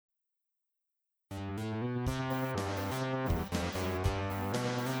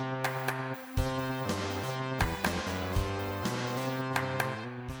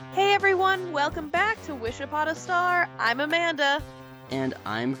everyone. Welcome back to Wish Upon a Star. I'm Amanda. And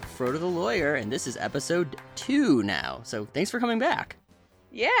I'm Frodo the Lawyer, and this is episode 2 now. So thanks for coming back.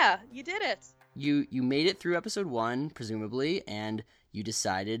 Yeah, you did it. You made it through episode 1, presumably, and you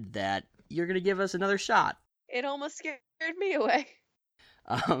decided that you're going to give us another shot. It almost scared me away.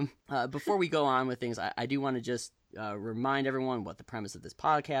 Before we go on with things, I do want to just remind everyone what the premise of this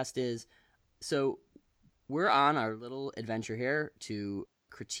podcast is. So we're on our little adventure here to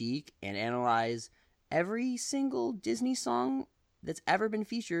critique and analyze every single Disney song that's ever been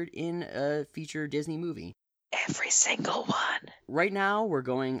featured in a feature Disney movie. Every single one. Right now, we're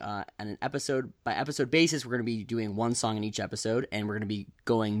going on an episode-by-episode basis. We're going to be doing one song in each episode, and we're going to be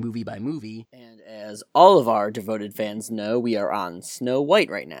going movie by movie. And as all of our devoted fans know, we are on Snow White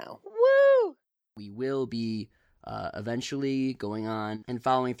right now. Woo! We will be eventually going on and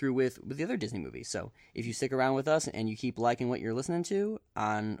following through with the other Disney movies. So if you stick around with us and you keep liking what you're listening to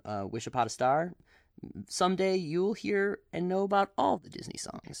on Wish Upon a Star, someday you'll hear and know about all the Disney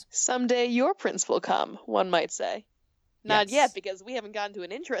songs. Someday your prince will come, one might say. Not Yes. yet, because we haven't gotten to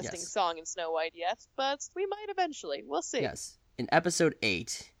an interesting Yes. song in Snow White yet, but we might eventually. We'll see. Yes. In episode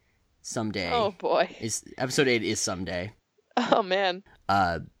 8, someday. Oh, boy. Episode 8 is someday. Oh, man.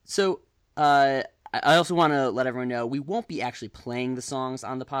 I also want to let everyone know we won't be actually playing the songs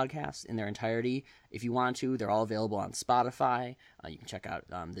on the podcast in their entirety. If you want to, they're all available on Spotify. You can check out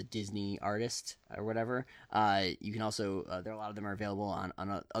the Disney Artist or whatever. You can also, a lot of them are available on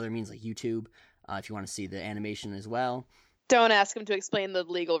other means like YouTube if you want to see the animation as well. Don't ask him to explain the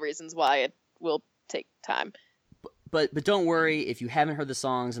legal reasons why. It will take time. But don't worry, if you haven't heard the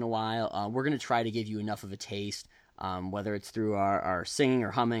songs in a while, we're going to try to give you enough of a taste, whether it's through our singing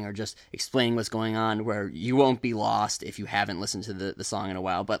or humming or just explaining what's going on, where you won't be lost if you haven't listened to the song in a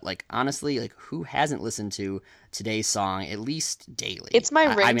while. But, honestly, who hasn't listened to today's song at least daily? It's my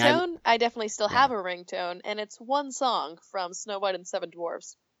ringtone. I mean, I definitely still have a ringtone, and it's one song from Snow White and the Seven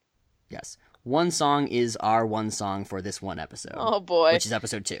Dwarfs. Yes. One song is our one song for this one episode. Oh, boy. Which is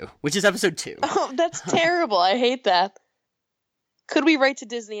episode 2. Oh, that's terrible. I hate that. Could we write to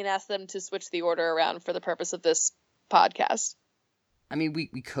Disney and ask them to switch the order around for the purpose of this podcast? I mean, we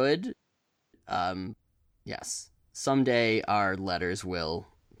could. Yes. Someday our letters will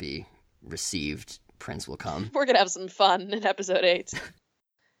be received. Prince will come. We're going to have some fun in episode 8.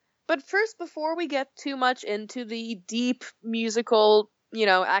 But first, before we get too much into the deep musical,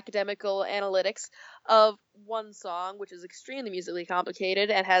 academical analytics of one song, which is extremely musically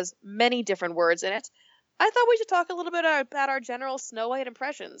complicated and has many different words in it, I thought we should talk a little bit about our general Snow White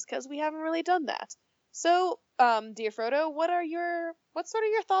impressions, because we haven't really done that. So, dear Frodo, what's sort of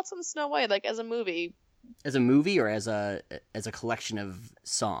your thoughts on Snow White, as a movie? As a movie or as a collection of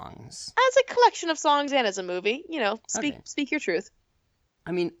songs? As a collection of songs and as a movie, speak your truth.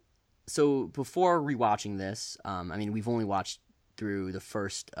 I mean, so before rewatching this, we've only watched through the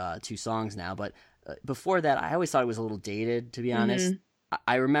first 2 songs now, but before that, I always thought it was a little dated, to be honest. Mm-hmm.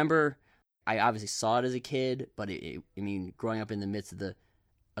 I remember I obviously saw it as a kid, but growing up in the midst of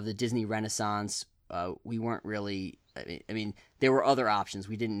the Disney Renaissance, we weren't really. There were other options.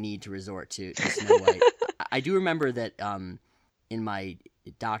 We didn't need to resort to Snow White. I do remember that in my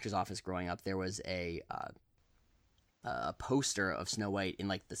doctor's office growing up, there was a poster of Snow White in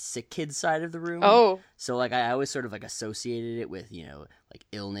the sick kids side of the room. Oh, so I always sort of associated it with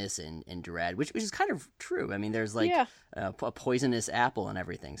illness and dread, which is kind of true. I mean, there's a poisonous apple and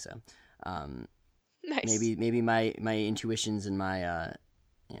everything. So nice. Maybe my intuitions and my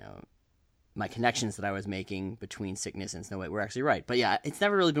my connections that I was making between sickness and Snow White were actually right. But yeah, it's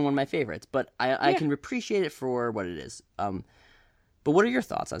never really been one of my favorites. But I can appreciate it for what it is. But what are your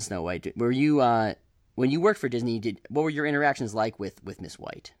thoughts on Snow White? Were you when you worked for Disney, what were your interactions like with Miss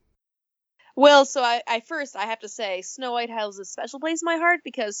White? Well, so I have to say, Snow White has a special place in my heart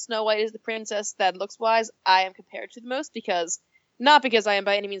because Snow White is the princess that looks-wise I am compared to the most, not because I am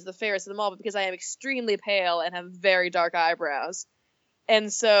by any means the fairest of them all, but because I am extremely pale and have very dark eyebrows.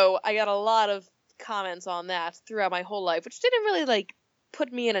 And so I got a lot of comments on that throughout my whole life, which didn't really,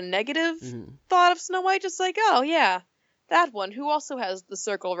 put me in a negative thought of Snow White, just oh, yeah, that one, who also has the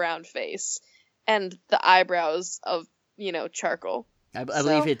circle round face. And the eyebrows of, charcoal. I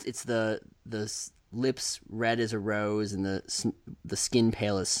believe it's the lips red as a rose and the skin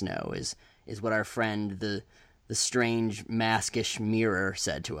pale as snow is what our friend the strange maskish mirror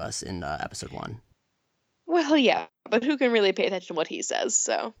said to us in episode 1. Well, yeah, but who can really pay attention to what he says?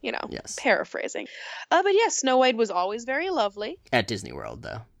 So yes. Paraphrasing. But yeah, Snow White was always very lovely at Disney World,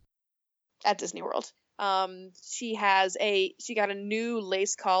 though. At Disney World. She got a new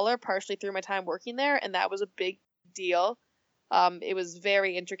lace collar partially through my time working there, and that was a big deal. It was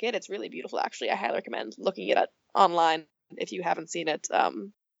very intricate. It's really beautiful, actually. I highly recommend looking it up online if you haven't seen it. So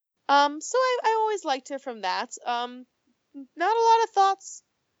I always liked her from that. Not a lot of thoughts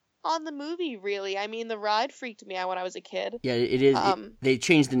on the movie, really. I mean, the ride freaked me out when I was a kid. Yeah, it is. They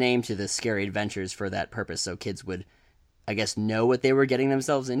changed the name to the Scary Adventures for that purpose, so kids would, I guess, know what they were getting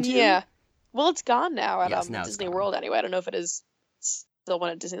themselves into. Yeah. Well, it's gone now at Now Disney gone. World anyway. I don't know if it is still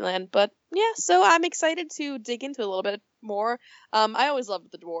one at Disneyland, but yeah. So I'm excited to dig into it a little bit more. I always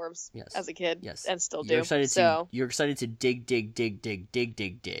loved the dwarves as a kid, and still do. You're excited to dig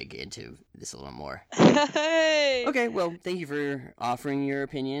into this a little more. Hey. Okay, well, thank you for offering your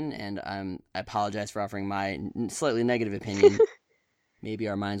opinion, and I apologize for offering my slightly negative opinion. Maybe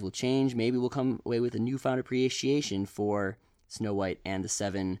our minds will change. Maybe we'll come away with a newfound appreciation for Snow White and the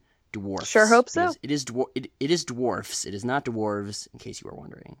Seven Dwarfs. Sure hope so. It is dwarfs. It is not dwarves, in case you were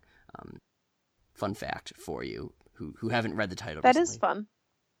wondering. Fun fact for you who haven't read the title That recently. is fun.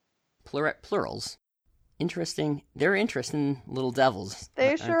 Plurals. Interesting. They're interesting little devils.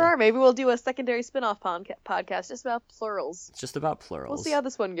 They sure are. Maybe we'll do a secondary spin-off podcast just about plurals. It's just about plurals. We'll see how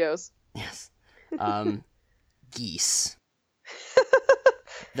this one goes. Yes. Geese.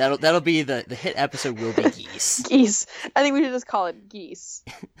 That'll be the hit episode will be geese. Geese. I think we should just call it geese.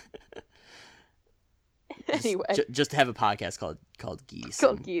 Anyway. Just have a podcast called Geese.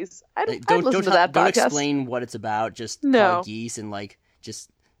 Called Geese. I'd don't listen to that don't podcast. explain what it's about. Just No. call it Geese and just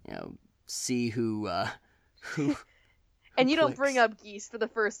see who and you don't clicks. bring up geese for the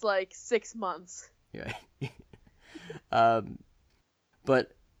first 6 months. Yeah.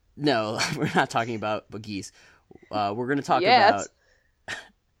 But no, we're not talking about geese. We're going to talk about.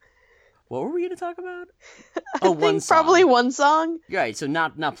 What were we going to talk about? Oh, one song. Probably one song. Right, so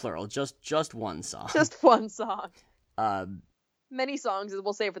not plural, just one song. Just one song. Um, Many songs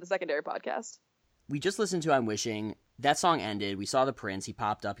we'll save for the secondary podcast. We just listened to I'm Wishing. That song ended. We saw the prince. He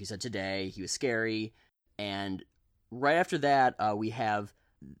popped up. He said today. He was scary. And right after that, we have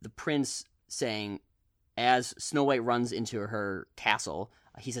the prince saying, as Snow White runs into her castle,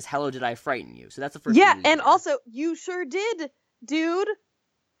 he says, "Hello, did I frighten you?" So that's the first Yeah, thing we and hear. also, you sure did, dude.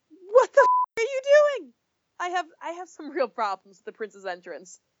 What the are you doing? I have some real problems with the prince's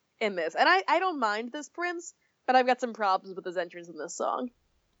entrance in this. And I don't mind this prince, but I've got some problems with his entrance in this song.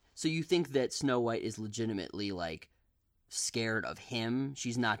 So you think that Snow White is legitimately scared of him?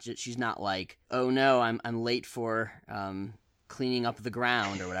 She's not like, "Oh no, I'm late for cleaning up the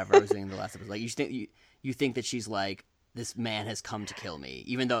ground," or whatever I was saying in the last episode. You think that she's like, this man has come to kill me,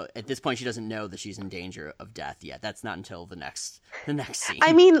 even though at this point she doesn't know that she's in danger of death yet. That's not until the next scene.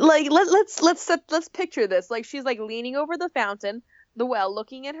 I mean, let's picture this. She's leaning over the fountain, the well,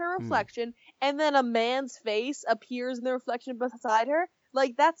 looking at her reflection, and then a man's face appears in the reflection beside her.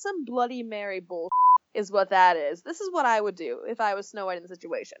 That's some Bloody Mary bullshit, is what that is. This is what I would do if I was Snow White in the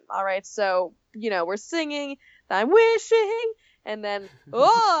situation. All right, so we're singing, I'm wishing, and then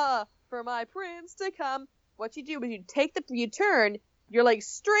for my prince to come. What you do is you turn, you're like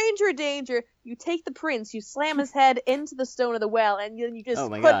stranger danger, you take the prince, you slam his head into the stone of the well, and then you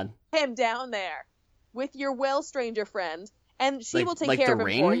just put him down there with your well stranger friend, and she will take care of him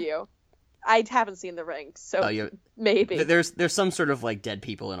Ring? for you. I haven't seen The Ring, so maybe. There's some sort of dead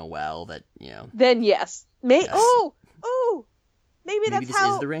people in a well that, Then yes. Yes. Oh! Maybe this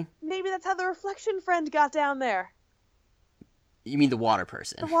is The Ring? Maybe that's how the reflection friend got down there. You mean the water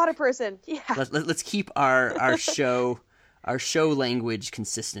person? The water person, yeah. Let's keep our show language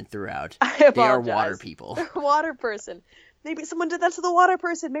consistent throughout. I apologize. They are water people. The water person. Maybe someone did that to the water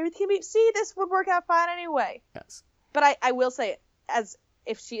person. Maybe this would work out fine anyway. Yes. But I will say, as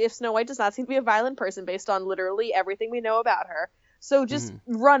if Snow White does not seem to be a violent person based on literally everything we know about her, so just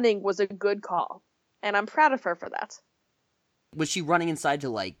running was a good call, and I'm proud of her for that. Was she running inside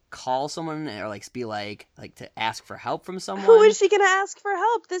to call someone or be to ask for help from someone? Who is she gonna ask for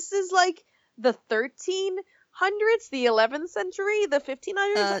help? This is the 1300s, the 11th century, the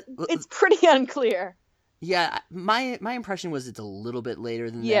 1500s. It's pretty unclear. Yeah, my impression was it's a little bit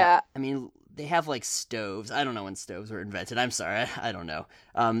later than Yeah. that. I mean, they have stoves. I don't know when stoves were invented. I'm sorry, I don't know.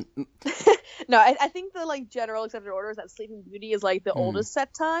 No, I think the general accepted order is that Sleeping Beauty is the oldest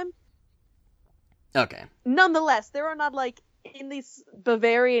set time. Okay. Nonetheless, there are not in these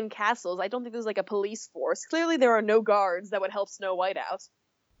Bavarian castles, I don't think there's a police force. Clearly there are no guards that would help Snow White out.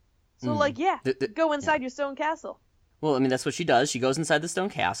 So go inside your stone castle. Well, I mean, that's what she does. She goes inside the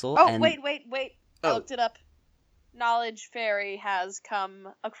stone castle. Oh, and... wait. I looked it up. Knowledge Fairy has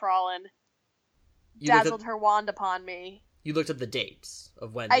come a-crawlin'. Dazzled her wand upon me. You looked up the dates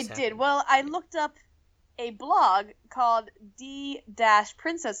of when I did. Well, I looked up a blog called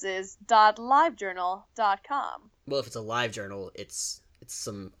d-princesses.livejournal.com. Well, if it's a live journal, it's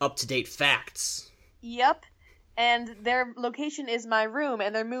some up-to-date facts. Yep. And their location is my room,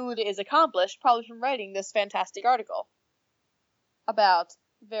 and their mood is accomplished, probably from writing this fantastic article about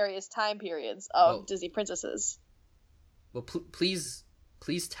various time periods of Disney princesses. Well, please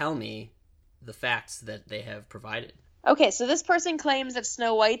tell me the facts that they have provided. Okay, so this person claims that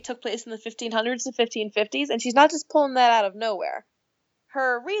Snow White took place in the 1500s to 1550s, and she's not just pulling that out of nowhere.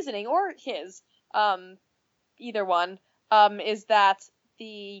 Her reasoning, or his, either one, is that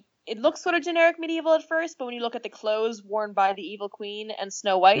it looks sort of generic medieval at first, but when you look at the clothes worn by the evil queen and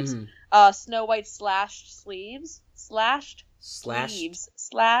Snow White, Snow White slashed sleeves. Slashed sleeves.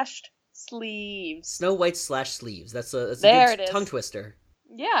 Snow White slash sleeves. That's a good tongue twister.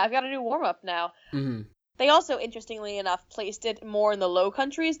 Yeah, I've got a new warm-up now. Mm-hmm. They also, interestingly enough, placed it more in the Low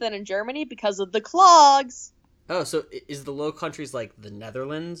Countries than in Germany because of the clogs. Oh, so is the Low Countries like the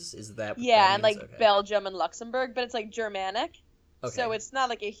Netherlands? Is that what yeah, that and like okay. Belgium and Luxembourg, but it's like Germanic. Okay. So it's not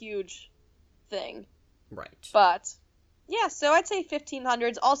like a huge thing. Right. But yeah, so I'd say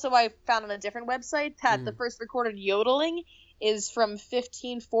 1500s. Also, I found on a different website that the first recorded yodeling is from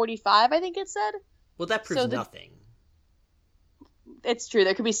 1545, I think it said. Well, that proves nothing. It's true.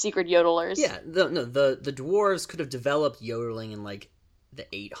 There could be secret yodelers. Yeah, the dwarves could have developed yodeling in like the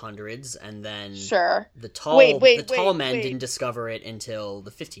 800s, and then the tall men didn't discover it until the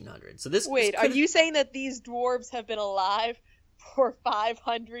 1500s. So this are you saying that these dwarves have been alive for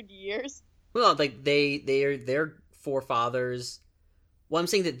 500 years? Well, like their forefathers. Well, I'm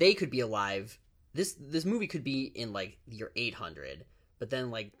saying that they could be alive. This movie could be in like the year 800, but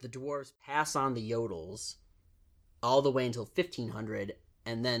then like the dwarves pass on the yodels all the way until 1500,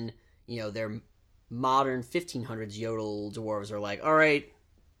 and then, you know, their modern 1500s yodel dwarves are like, all right,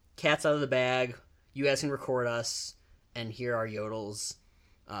 cat's out of the bag, you guys can record us, and here are yodels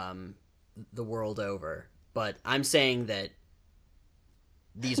the world over. But I'm saying that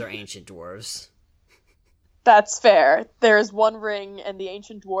these are ancient dwarves. That's fair. There's One Ring and the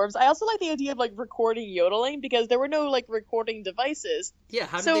ancient dwarves. I also like the idea of like recording yodeling, because there were no like recording devices. Yeah,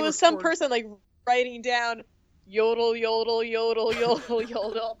 how did so they it was record? Some person like writing down yodel, yodel, yodel, yodel,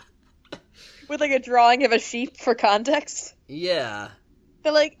 yodel. With like a drawing of a sheep for context. Yeah.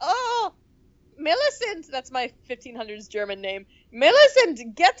 They're like, oh, Millicent, that's my 1500s German name.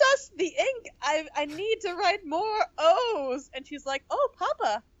 Millicent, get us the ink. I need to write more O's. And she's like, oh,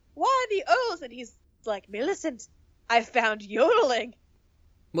 Papa, why the O's? And he's like, Millicent, I found yodeling.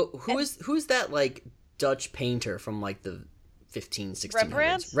 Well, who's that like Dutch painter from like the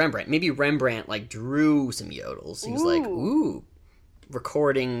 1600s? Rembrandt. Maybe Rembrandt like drew some yodels. He was like, ooh,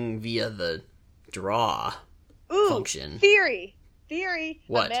 recording via the draw function. Theory.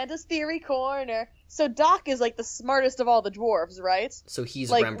 What? Amanda's theory corner. So Doc is like the smartest of all the dwarves, right? So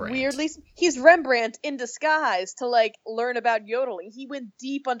he's like, Rembrandt. Weirdly, he's Rembrandt in disguise to like learn about yodeling. He went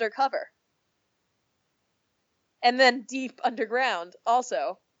deep undercover. And then deep underground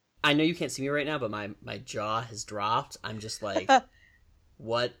also. I know you can't see me right now, but my jaw has dropped. I'm just like,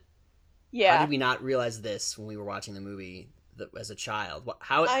 what? Yeah. How did we not realize this when we were watching the movie as a child?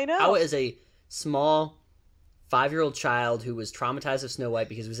 I know. How is a small 5-year-old child who was traumatized of Snow White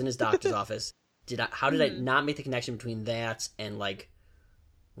because he was in his doctor's office, how did I not make the connection between that and like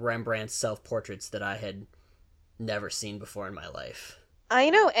Rembrandt's self-portraits that I had never seen before in my life? I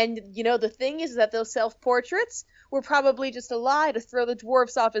know, and you know, the thing is that those self-portraits were probably just a lie to throw the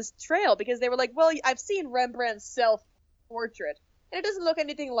dwarfs off his trail, because they were like, well, I've seen Rembrandt's self-portrait, and it doesn't look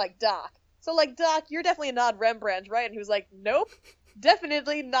anything like Doc. So, like, Doc, you're definitely not Rembrandt, right? And he was like, nope,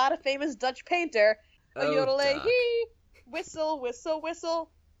 definitely not a famous Dutch painter. A yodelay-hee, whistle, whistle, whistle.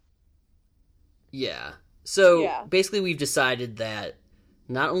 Yeah. So, basically we've decided that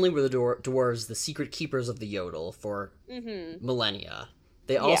not only were the dwarves the secret keepers of the yodel for millennia,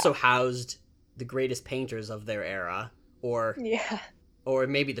 they also housed the greatest painters of their era, or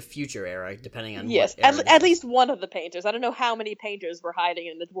maybe the future era, depending on what era. At least one of the painters. I don't know how many painters were hiding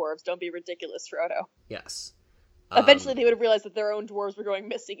in the dwarves. Don't be ridiculous, Frodo. Yes. Eventually they would have realized that their own dwarves were going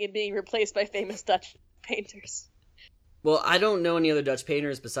missing and being replaced by famous Dutch painters. Well, I don't know any other Dutch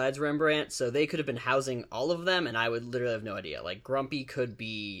painters besides Rembrandt, so they could have been housing all of them, and I would literally have no idea. Like, Grumpy could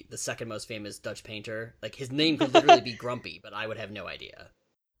be the second most famous Dutch painter. Like, his name could literally be Grumpy, but I would have no idea.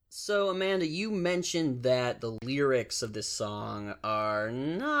 So, Amanda, you mentioned that the lyrics of this song are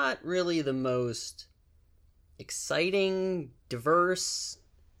not really the most exciting, diverse,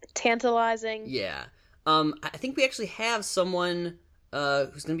 tantalizing. Yeah. I think we actually have someone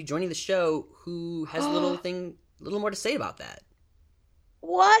who's going to be joining the show who has a little more to say about that.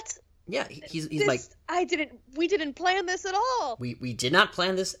 What? Yeah, he's we didn't plan this at all. We did not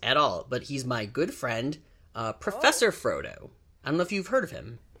plan this at all, but he's my good friend, Professor Frodo. I don't know if you've heard of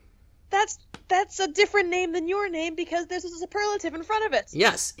him. That's a different name than your name because there's a superlative in front of it.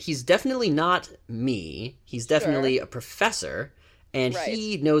 Yes, he's definitely not me. He's definitely a professor, and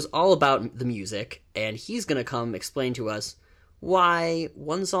he knows all about the music, and he's going to come explain to us why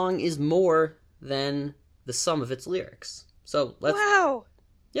one song is more than the sum of its lyrics. So let's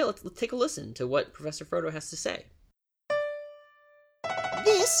take a listen to what Professor Frodo has to say.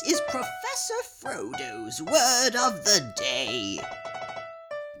 This is Professor Frodo's word of the day.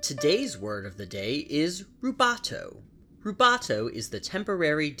 Today's word of the day is rubato. Rubato is the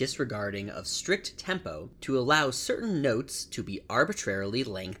temporary disregarding of strict tempo to allow certain notes to be arbitrarily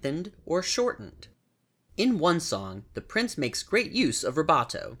lengthened or shortened. In one song, the prince makes great use of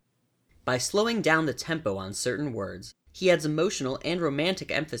rubato. By slowing down the tempo on certain words, he adds emotional and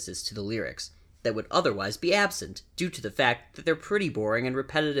romantic emphasis to the lyrics that would otherwise be absent due to the fact that they're pretty boring and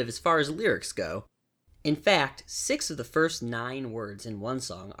repetitive as far as lyrics go. In fact, 6 of the first 9 words in one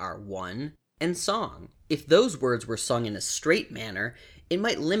song are one and song. If those words were sung in a straight manner, it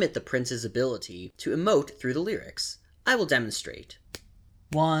might limit the prince's ability to emote through the lyrics. I will demonstrate.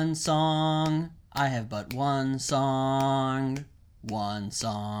 One song, I have but one song, one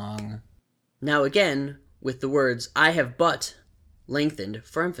song. Now again, with the words I have but lengthened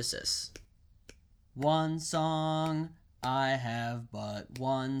for emphasis. One song, I have but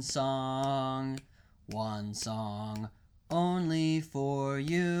one song only for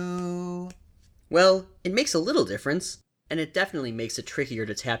you. Well, it makes a little difference, and it definitely makes it trickier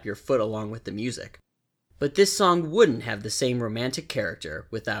to tap your foot along with the music. But this song wouldn't have the same romantic character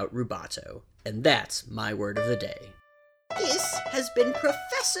without rubato, and that's my word of the day. This has been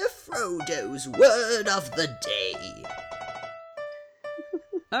Professor Frodo's word of the day.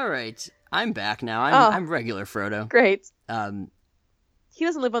 All right, I'm back now. I'm regular Frodo. Great. He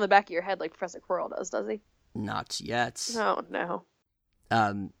doesn't live on the back of your head like Professor Quirrell does he? Not yet. Oh, no.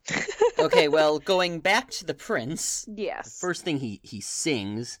 Okay, well, going back to the prince. Yes. The first thing he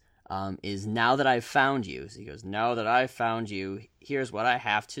sings is Now That I've Found You. So he goes, Now that I've found you, here's what I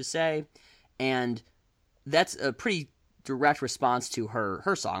have to say. And that's a pretty direct response to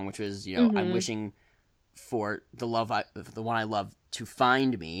her song, which was, I'm wishing for the one I love to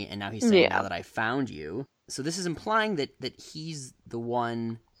find me. And now he's saying, Now that I found you. So this is implying that he's the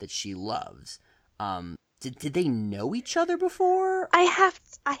one that she loves. Did they know each other before? I have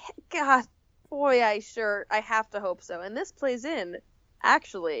to hope so. And this plays in,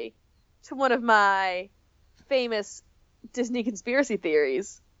 actually, to one of my famous Disney conspiracy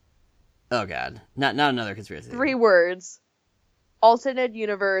theories. Oh God, not another conspiracy theory. 3 words. Alternate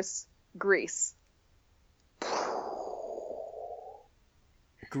universe, Grease.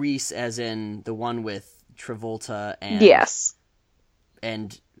 Grease as in the one with Travolta and... Yes.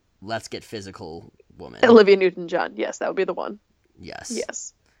 And Let's Get Physical woman. Olivia Newton-John. Yes, that would be the one.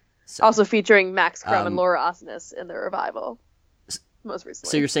 Yes. So, also featuring Max Crumb and Laura Osnes in the revival. Most recently.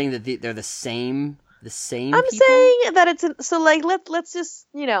 So you're saying that they're the same I'm people? saying that it's let's just,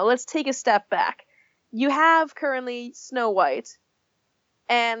 let's take a step back. You have currently Snow White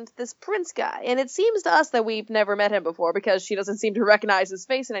and this prince guy, and it seems to us that we've never met him before because she doesn't seem to recognize his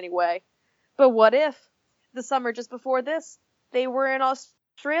face in any way. But what if the summer just before this, they were in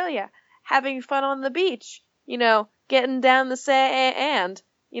Australia having fun on the beach, getting down the sand,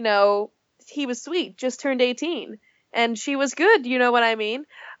 he was sweet, just turned 18, and she was good, you know what I mean,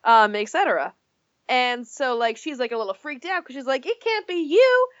 etc. And so, she's, a little freaked out because she's like, it can't be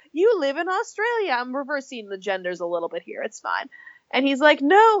you live in Australia. I'm reversing the genders a little bit here, it's fine. And he's like,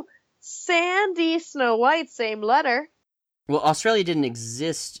 no, Sandy Snow White, same letter. Well, Australia didn't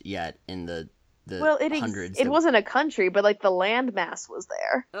exist yet in the hundreds. It wasn't a country, but the landmass was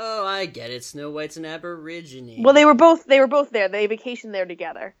there. Oh, I get it. Snow White's an aborigine. Well, they were both there. They vacationed there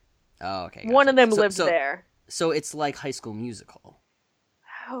together. Oh, okay. Gotcha. One of them lived there. So it's like High School Musical.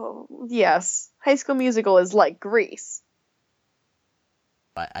 Oh, yes. High School Musical is like Grease.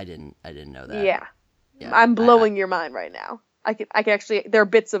 I didn't know that. Yeah. I'm blowing your mind right now. I can actually, there are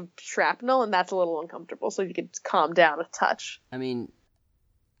bits of shrapnel, and that's a little uncomfortable, so you could calm down a touch. I mean,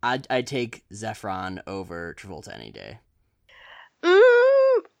 I'd take Zephron over Travolta any day.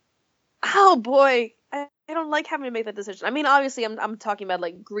 Oh boy, I don't like having to make that decision. I mean, obviously, I'm talking about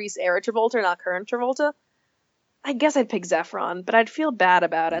Grease era Travolta, not current Travolta. I guess I'd pick Zephron, but I'd feel bad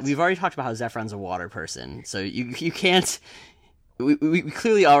about it. We've already talked about how Zephron's a water person, so you can't. We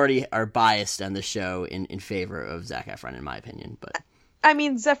clearly already are biased on the show in favor of Zac Efron, in my opinion. But I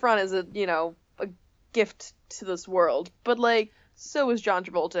mean, Zephron is a gift to this world, but so is John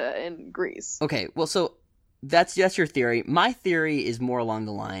Travolta in Grease. Okay, well, so that's your theory. My theory is more along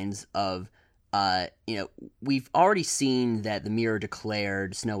the lines of we've already seen that the Mirror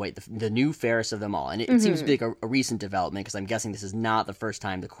declared Snow White the new fairest of them all, and it seems to be like a recent development, because I'm guessing this is not the first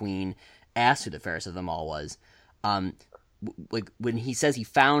time the Queen asked who the fairest of them all was. Like, when he says he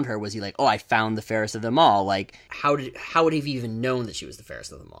found her, was he like, oh, I found the fairest of them all? Like, how would he have even known that she was the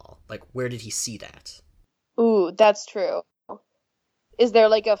fairest of them all? Like, where did he see that? Ooh, that's true. Is there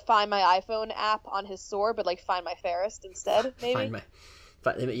like a Find My iPhone app on his sword, but like Find My Fairest instead, maybe?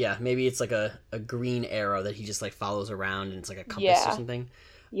 Yeah, maybe it's like a green arrow that he just like follows around, and it's like a compass or something.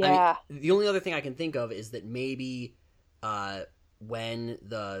 Yeah. I mean, the only other thing I can think of is that maybe when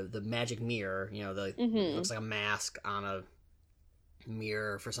the magic mirror, it looks like a mask on a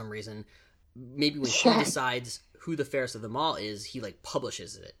mirror for some reason, maybe when he decides who the fairest of them all is, he like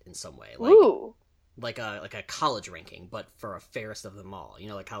publishes it in some way. Like, ooh. Like a college ranking, but for a fairest of them all.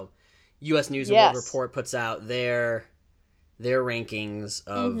 Like how U.S. News and World Report puts out their rankings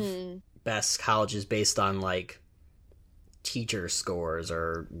of best colleges based on like teacher scores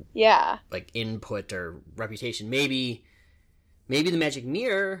or like input or reputation. Maybe the Magic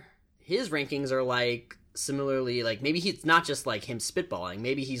Mirror, his rankings are like similarly, like maybe it's not just like him spitballing.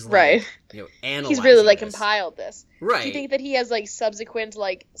 Maybe he's like analyzing. He's really like compiled this. Right. Do you think that he has like subsequent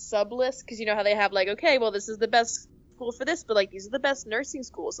like sub lists? Because you know how they have like, okay, well this is the best school for this, but like these are the best nursing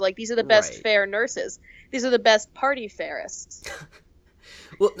schools. So, like these are the best fair nurses. These are the best party fairests.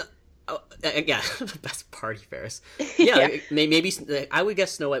 Well, yeah, best party fairest. Yeah, maybe I would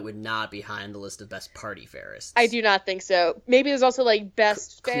guess Snow White would not be high on the list of best party fairests. I do not think so. Maybe there's also like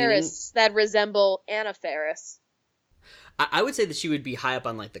best fairests that resemble Anna Faris. I would say that she would be high up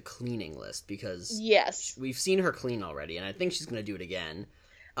on like the cleaning list, because we've seen her clean already, and I think she's going to do it again.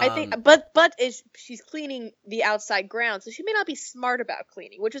 I think, but she's cleaning the outside ground, so she may not be smart about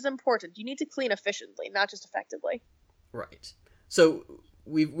cleaning, which is important. You need to clean efficiently, not just effectively. Right. So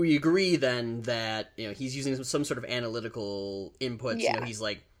we agree then that he's using some sort of analytical inputs. He's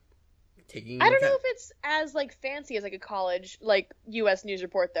like taking. I don't know if it's as like fancy as like a college like U.S. News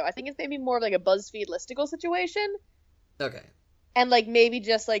Report though. I think it's maybe more of like a BuzzFeed listicle situation. Okay. And like maybe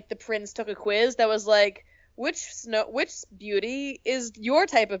just like the prince took a quiz that was like, which beauty is your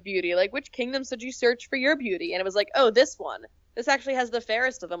type of beauty? Like which kingdom should you search for your beauty? And it was like, oh, this one. This actually has the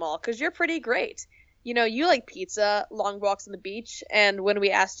fairest of them all because you're pretty great. You like pizza, long walks on the beach, and when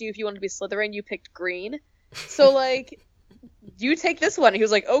we asked you if you wanted to be Slytherin, you picked green. So, like, you take this one. He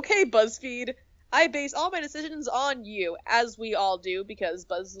was like, okay, BuzzFeed, I base all my decisions on you, as we all do, because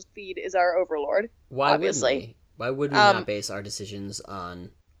BuzzFeed is our overlord. Why obviously. Wouldn't we? Why would we not base our decisions on...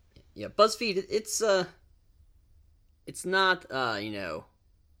 Yeah, BuzzFeed, it's not, the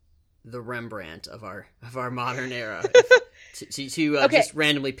Rembrandt of our modern era. To just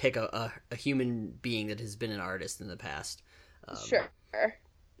randomly pick a human being that has been an artist in the past. Sure.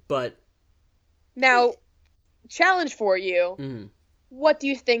 But now, challenge for you. Mm-hmm. What do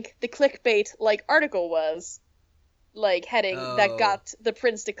you think the clickbait article was? Like heading that got the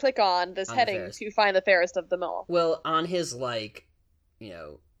prince to click on this heading to find the fairest of them all. Well, on his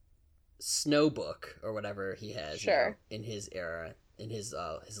snow book or whatever he has in his era, in his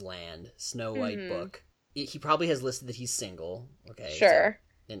land, Snow White book. He probably has listed that he's single. Okay. Sure.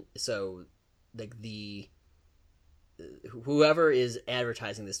 So like whoever is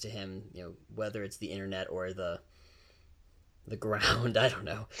advertising this to him, whether it's the internet or the ground, I don't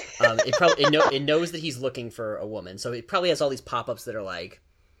know. It knows that he's looking for a woman, so it probably has all these pop-ups that are like,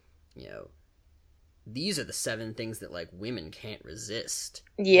 these are the 7 things that like women can't resist.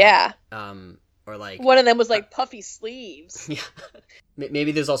 Yeah. Or like one of them was like puffy sleeves. Yeah.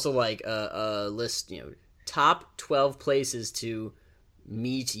 Maybe there's also like a list, top 12 places to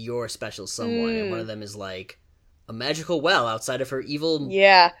meet your special someone, and one of them is like a magical well outside of her evil.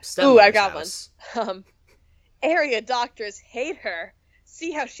 Yeah. Ooh, I got house. one. Area doctors hate her.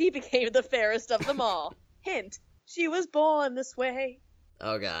 See how she became the fairest of them all. Hint: she was born this way.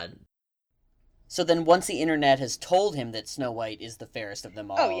 Oh God. So then once the internet has told him that Snow White is the fairest of them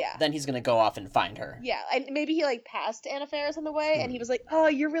all, then he's going to go off and find her. Yeah, and maybe he passed Anna Faris on the way, and he was like, oh,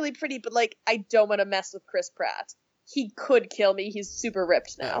 you're really pretty, but I don't want to mess with Chris Pratt. He could kill me. He's super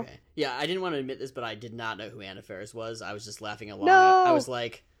ripped now. Okay. Yeah, I didn't want to admit this, but I did not know who Anna Faris was. I was just laughing along. No. I was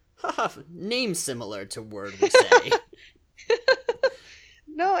like, haha, name similar to word we say.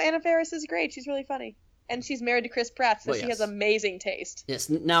 No, Anna Faris is great. She's really funny. And she's married to Chris Pratt, so she has amazing taste. Yes,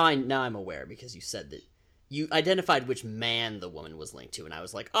 now I'm aware, because you said that you identified which man the woman was linked to, and I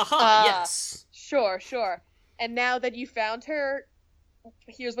was like, aha, yes. Sure. And now that you found her,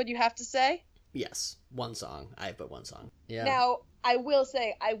 here's what you have to say? Yes, one song. I have but one song. Yeah. Now, I will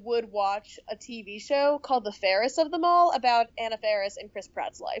say, I would watch a TV show called The Fairest of Them All about Anna Faris and Chris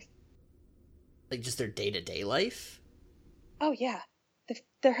Pratt's life. like just their day-to-day life. Oh yeah,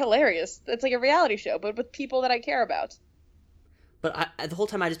 they're hilarious. It's like a reality show, but with people that I care about. But the whole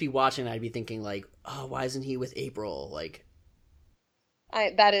time I'd just be watching, I'd be thinking like, oh, why isn't he with April? Like,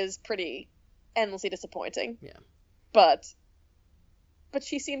 that is pretty endlessly disappointing. Yeah. But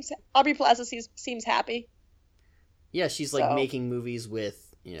Aubrey Plaza seems happy. Yeah, she's like making movies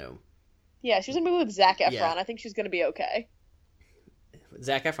with, Yeah, she's in a movie with Zac Efron. Yeah. I think she's gonna be okay.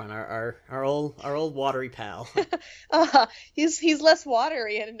 Zac Efron, our old watery pal. He's less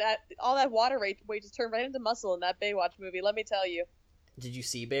watery, and all that water weight just turned right into muscle in that Baywatch movie. Let me tell you. Did you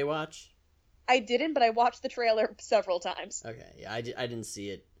see Baywatch? I didn't, but I watched the trailer several times. Okay, yeah, I didn't see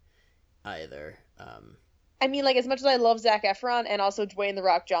it either. I mean, like, as much as I love Zac Efron and also Dwayne The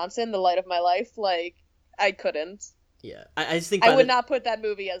Rock Johnson, the light of my life, like, I couldn't. Yeah, I just think I would not put that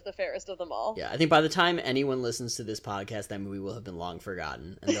movie as the fairest of them all. Yeah, I think by the time anyone listens to this podcast, that movie will have been long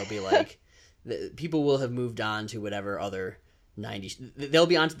forgotten, and they'll be like, people will have moved on to whatever other 90s. They'll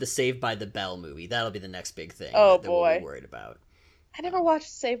be on to the Saved by the Bell movie. That'll be the next big thing. Oh, that boy. we'll be worried about. I never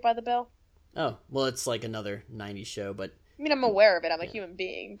watched Saved by the Bell. Oh, well, it's like another 90s show, but... I mean, I'm aware of it. I'm a human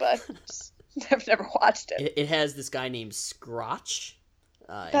being, but I've never watched it. It has this guy named Scrotch.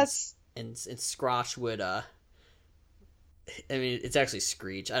 And Scrotch would... I mean, it's actually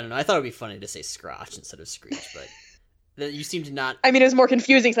Screech. I don't know. I thought it would be funny to say Scrotch instead of Screech, but you seem to not... I mean, it was more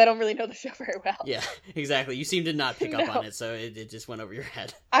confusing because I don't really know the show very well. Yeah, exactly. You seem to not pick up on it, so it just went over your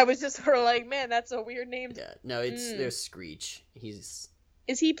head. I was just sort of like, man, that's a weird name. Yeah, no, there's Screech.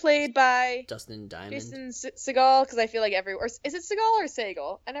 Is he played by... Dustin Diamond? Jason Segel? Because I feel like everywhere... Is it Segel or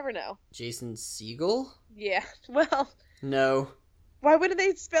Segel? I never know. Jason Segel? Yeah, well... No. Why wouldn't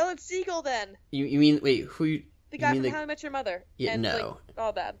they spell it Segel then? You mean... Wait, who... The guy from How I Met Your Mother. Yeah, and, no. Like,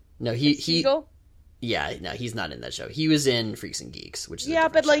 all that. No, he... Segel? Yeah, no, he's not in that show. He was in Freaks and Geeks, which is yeah,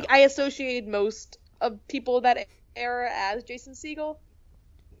 but like show. I associated most of people of that era as Jason Segel.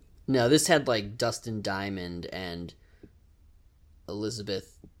 No, this had like Dustin Diamond and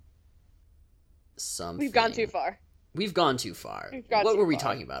Elizabeth something. We've gone too far. We've gone too far. What were we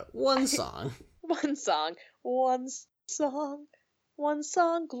talking about? One song. One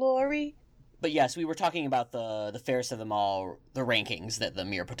song, glory. But yes, we were talking about the fairest of them all, the rankings that the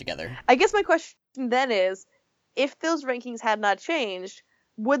Mirror put together. I guess my question then is, if those rankings had not changed,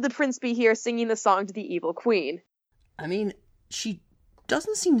 would the prince be here singing the song to the evil queen? I mean, she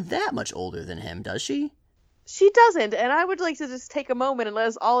doesn't seem that much older than him, does she? She doesn't, and I would like to just take a moment and let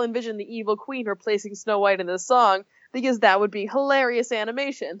us all envision the evil queen replacing Snow White in this song, because that would be hilarious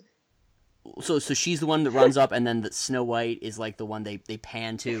animation. So she's the one that runs up, and then the Snow White is like the one they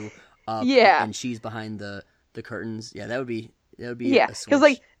pan to up, yeah, and she's behind the curtains. Yeah, that would be yeah, because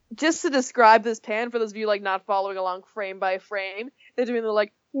like just to describe this pan for those of you like not following along frame by frame, they're doing the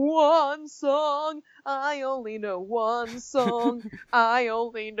like one song, I only know one song, I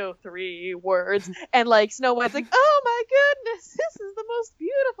only know 3 words, and like Snow White's like, oh my goodness, this is the most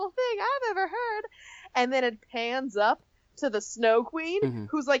beautiful thing I've ever heard, and then it pans up to the Snow Queen,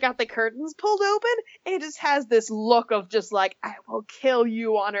 who's like got the curtains pulled open, and it just has this look of just like, I will kill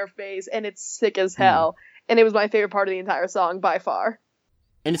you on her face, and it's sick as hell. And it was my favorite part of the entire song by far.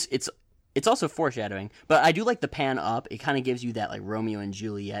 And it's also foreshadowing, but I do like the pan up. It kind of gives you that like Romeo and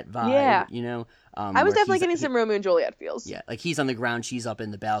Juliet vibe, yeah. You know? I was definitely getting some Romeo and Juliet feels. Yeah, like he's on the ground, she's up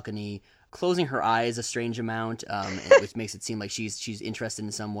in the balcony, closing her eyes a strange amount, which makes it seem like she's interested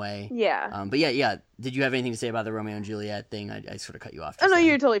in some way. Yeah. But yeah. Did you have anything to say about the Romeo and Juliet thing? I sort of cut you off. Oh no,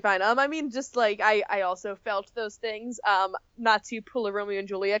 you're totally fine. I mean, just like I also felt those things. Not to pull a Romeo and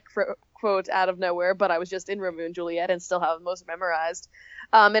Juliet quote out of nowhere, but I was just in Romeo and Juliet and still have most memorized.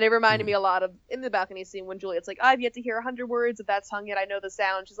 And it reminded me a lot of in the balcony scene when Juliet's like, I've yet to hear 100 words of that song yet I know the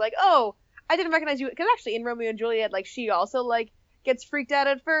sound. She's like, oh, I didn't recognize you, because actually in Romeo and Juliet, like she also like gets freaked out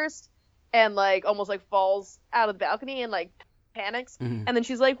at first and like almost like falls out of the balcony and like panics, and then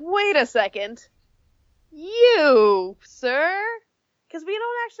she's like, wait a second, you sir, because we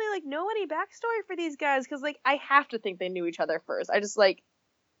don't actually like know any backstory for these guys, because like I have to think they knew each other first.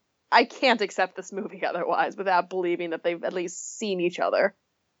 I can't accept this movie otherwise without believing that they've at least seen each other.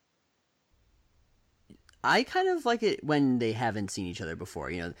 I kind of like it when they haven't seen each other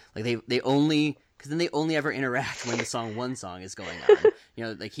before, you know, like they only, because then they only ever interact when one song is going on. You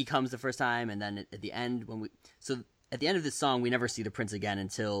know, like he comes the first time, and then at the end at the end of this song, we never see the prince again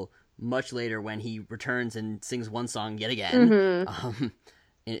until much later when he returns and sings one song yet again.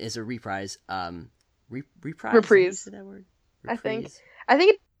 It's a reprise. Reprise. Is that word? Reprise. I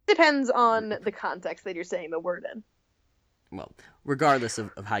think it depends on the context that you're saying the word in. Well, regardless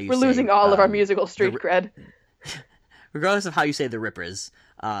of how you We're losing all of our musical street cred. Regardless of how you say the Rippers,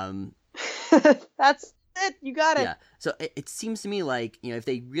 That's it. You got it. Yeah. So it seems to me like, if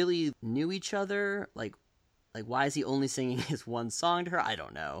they really knew each other, like why is he only singing his one song to her? I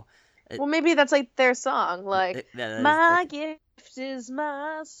don't know. Well, maybe that's like their song, like my gift is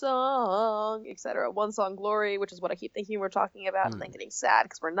my song, etc. One Song Glory, which is what I keep thinking we're talking about, and then getting sad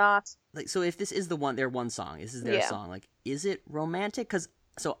because we're not. Like, so if this is their one song, this is their song. Like, is it romantic? Because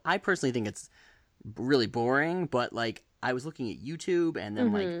I personally think it's really boring. But like, I was looking at YouTube, and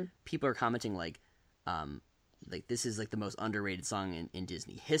then like people are commenting like this is like the most underrated song in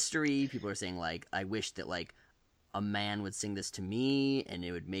Disney history. People are saying like, I wish that like a man would sing this to me and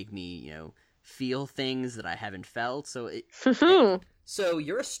it would make me, feel things that I haven't felt. So so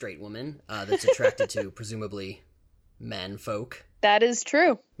you're a straight woman that's attracted to presumably men folk. That is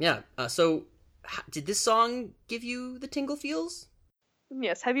true. Yeah. So did this song give you the tingle feels?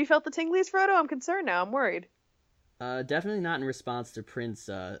 Yes. Have you felt the tinglies, Frodo? I'm concerned now. I'm worried. Definitely not in response to Prince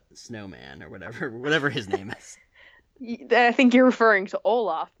Snowman or whatever his name is. I think you're referring to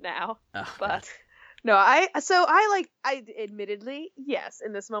Olaf now. Oh, but God. No, I admittedly, yes,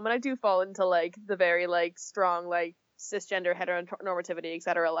 in this moment I do fall into like the very like strong like cisgender heteronormativity,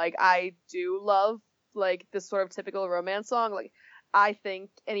 etc. Like I do love like this sort of typical romance song. Like I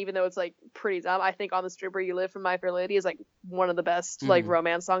think, and even though it's like pretty dumb, I think On the Strip Where You Live from My Fair Lady is like one of the best like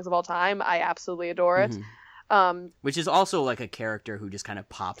romance songs of all time. I absolutely adore it. Which is also like a character who just kind of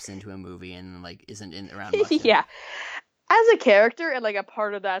pops into a movie and like isn't around much. Yeah. As a character and like a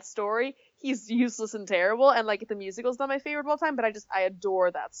part of that story, he's useless and terrible, and like the musical's not my favorite of all time, but I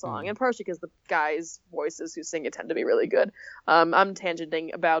adore that song, and partially because the guys' voices who sing it tend to be really good. I'm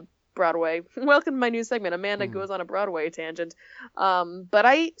tangenting about Broadway. Welcome to my new segment. Amanda goes on a Broadway tangent. But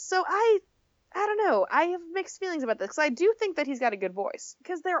I don't know. I have mixed feelings about this because I do think that he's got a good voice,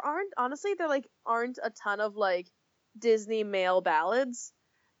 because there aren't a ton of like Disney male ballads.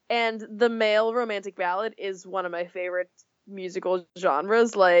 And the male romantic ballad is one of my favorite musical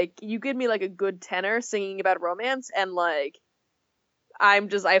genres. Like, you give me like a good tenor singing about romance, and like I've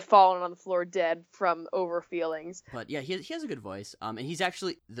fallen on the floor dead from over feelings. But yeah, he has a good voice. And he's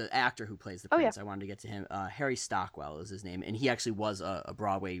actually the actor who plays the prince. I wanted to get to him. Harry Stockwell is his name, and he actually was a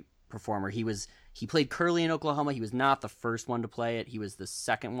Broadway performer. He played Curly in Oklahoma. He was not the first one to play it. He was the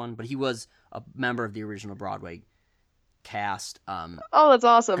second one, but he was a member of the original Broadway cast. Oh, that's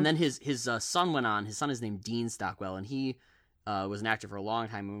awesome. And then his son went on. His son is named Dean Stockwell, and he was an actor for a long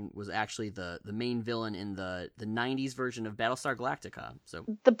time and was actually the main villain in the 90s version of Battlestar Galactica. So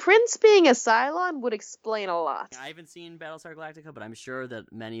the prince being a Cylon would explain a lot. I haven't seen Battlestar Galactica, but I'm sure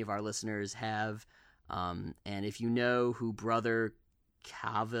that many of our listeners have. And if you know who Brother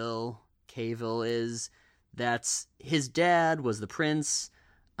Cavill is, that's his dad was the prince.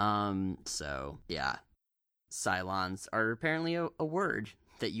 So yeah. Cylons are apparently a word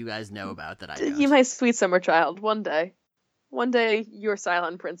that you guys know about that I don't. You, my sweet summer child, one day your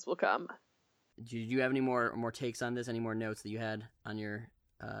Cylon prince will come. Do you have any more takes on this? Any more notes that you had on your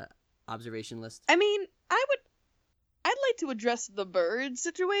observation list? I mean, I'd like to address the bird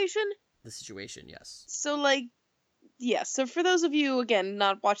situation. The situation, yes. So like, yeah. So for those of you again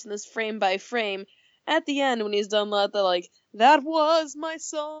not watching this frame by frame, at the end when he's done the like, that was my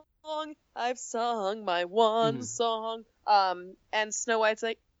song. I've sung my one song. And Snow White's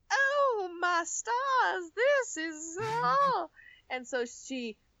like, oh, my stars, this is all. And so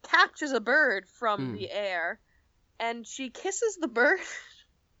she captures a bird from the air, and she kisses the bird,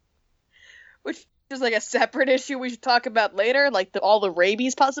 which is like a separate issue we should talk about later, like all the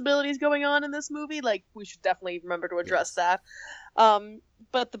rabies possibilities going on in this movie. Like, we should definitely remember to address that.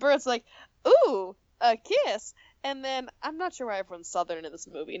 But the bird's like, ooh, a kiss. And then, I'm not sure why everyone's Southern in this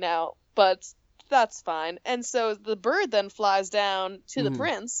movie now, but that's fine. And so the bird then flies down to the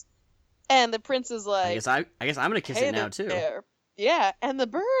prince, and the prince is like, I guess I'm gonna kiss it now too. Yeah, and the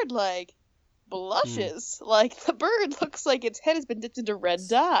bird like blushes. Like, the bird looks like its head has been dipped into red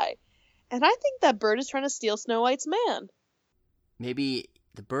dye. And I think that bird is trying to steal Snow White's man. Maybe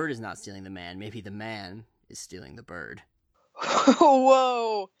the bird is not stealing the man. Maybe the man is stealing the bird.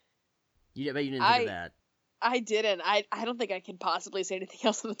 Whoa. I bet you didn't think of that. I didn't. I don't think I can possibly say anything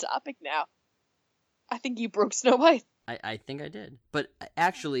else on the topic now. I think you broke Snow White. I think I did. But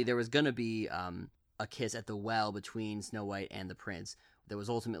actually, there was going to be a kiss at the well between Snow White and the prince that was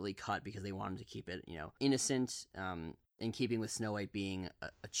ultimately cut because they wanted to keep it, innocent, in keeping with Snow White being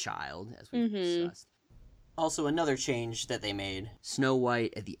a child, as we discussed. Also, another change that they made, Snow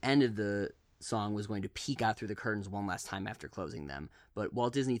White at the end of the song was going to peek out through the curtains one last time after closing them. But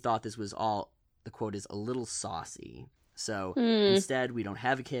Walt Disney thought this was all, the quote is, a little saucy. So instead, we don't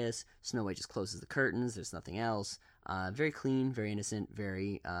have a kiss. Snow White just closes the curtains. There's nothing else. Very clean, very innocent,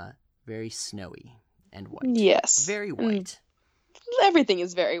 very very snowy and white. Yes. Very white. Everything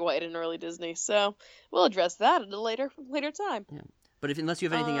is very white in early Disney, so we'll address that at a later time. Yeah. But unless you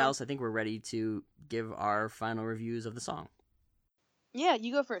have anything else, I think we're ready to give our final reviews of the song. Yeah,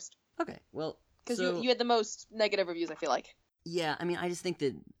 you go first. Okay, well, because you had the most negative reviews, I feel like. Yeah, I mean, I just think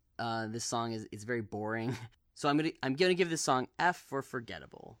that this song is very boring. So I'm gonna give this song F for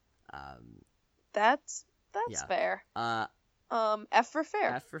forgettable. That's fair. F for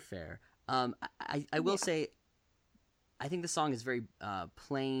fair. F for fair. I will say, I think the song is very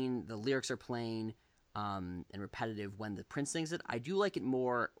plain. The lyrics are plain and repetitive when the Prince sings it. I do like it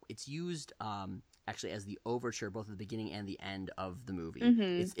more. It's used actually as the overture, both at the beginning and the end of the movie.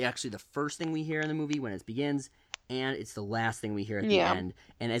 Mm-hmm. It's actually the first thing we hear in the movie when it begins, and it's the last thing we hear at the end.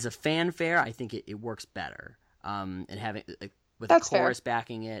 And as a fanfare, I think it works better. And having with That's a chorus fair.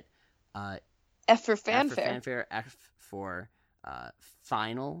 backing it. F for fanfare. F for fanfare. F for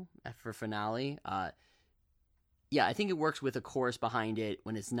final. F for finale. Yeah, I think it works with a chorus behind it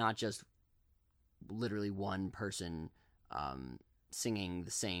when it's not just literally one person singing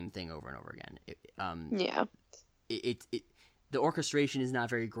the same thing over and over again. The orchestration is not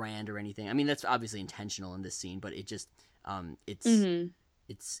very grand or anything. I mean, that's obviously intentional in this scene, but it just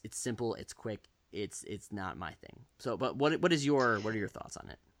it's simple, it's quick, it's not my thing. So, but what are your thoughts on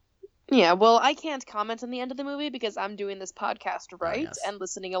it? Yeah, well, I can't comment on the end of the movie because I'm doing this podcast and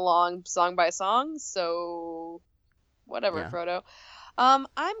listening along song by song. So, whatever, Frodo. I'm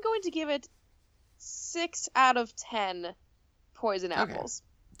going to give it 6 out of 10 poison apples.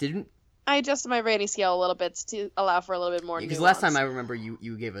 I adjusted my rating scale a little bit to allow for a little bit more nuance. Because last time I remember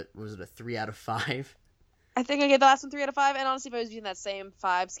you gave it, was it a 3 out of 5? I think I gave the last one 3 out of 5, and honestly, if I was using that same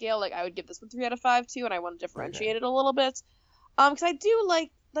 5 scale, like I would give this one 3 out of 5 too, and I want to differentiate it a little bit. Because I do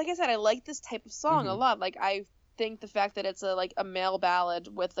like I said, I like this type of song a lot. Like I think the fact that it's a male ballad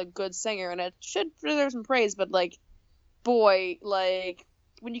with a good singer, and it should deserve some praise, but boy,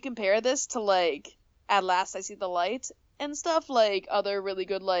 when you compare this to At Last I See the Light and stuff, other really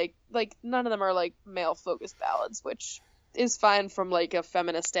good none of them are male focused ballads, which is fine from a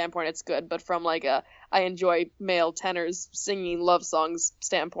feminist standpoint. It's good, but from I enjoy male tenors singing love songs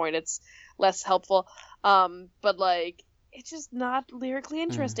standpoint, it's less helpful. But it's just not lyrically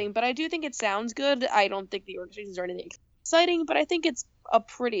interesting. But I do think it sounds good. I don't think the orchestrations are anything exciting, but I think it's a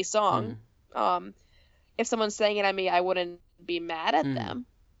pretty song. If someone sang it at me, I wouldn't be mad at them.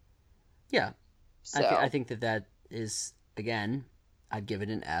 Yeah. So. I think that is, again, I'd give it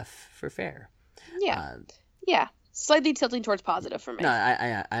an F for fair. Yeah. Yeah. Slightly tilting towards positive for me. No,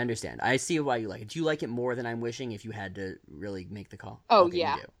 I understand. I see why you like it. Do you like it more than I'm wishing if you had to really make the call? Oh, okay,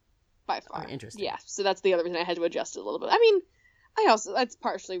 yeah. You do. By far. Okay, interesting. Yeah, so that's the other reason I had to adjust it a little bit. I mean, that's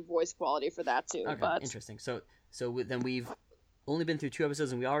partially voice quality for that too. Okay, but... interesting. So then we've only been through 2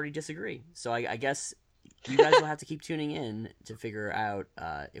 episodes and we already disagree. So I guess you guys will have to keep tuning in to figure out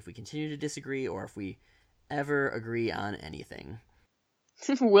if we continue to disagree or if we ever agree on anything.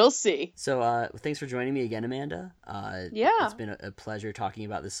 We'll see. So thanks for joining me again, Amanda. Yeah. It's been a pleasure talking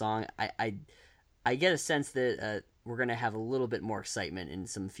about this song. I get a sense that we're going to have a little bit more excitement in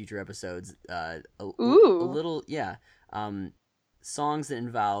some future episodes. A little, yeah. Songs that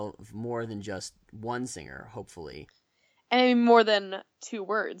involve more than just one singer, hopefully. And more than 2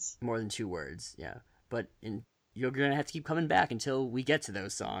 words. More than 2 words, yeah. But you're going to have to keep coming back until we get to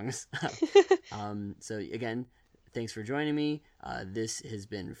those songs. So, again, thanks for joining me. This has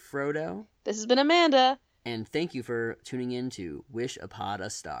been Frodo. This has been Amanda. And thank you for tuning in to Wish a Pod a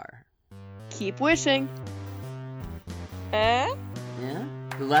Star. Keep wishing. Yeah?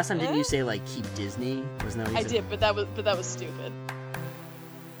 The last time didn't you say keep Disney? Wasn't that what you said? I did, but that was stupid.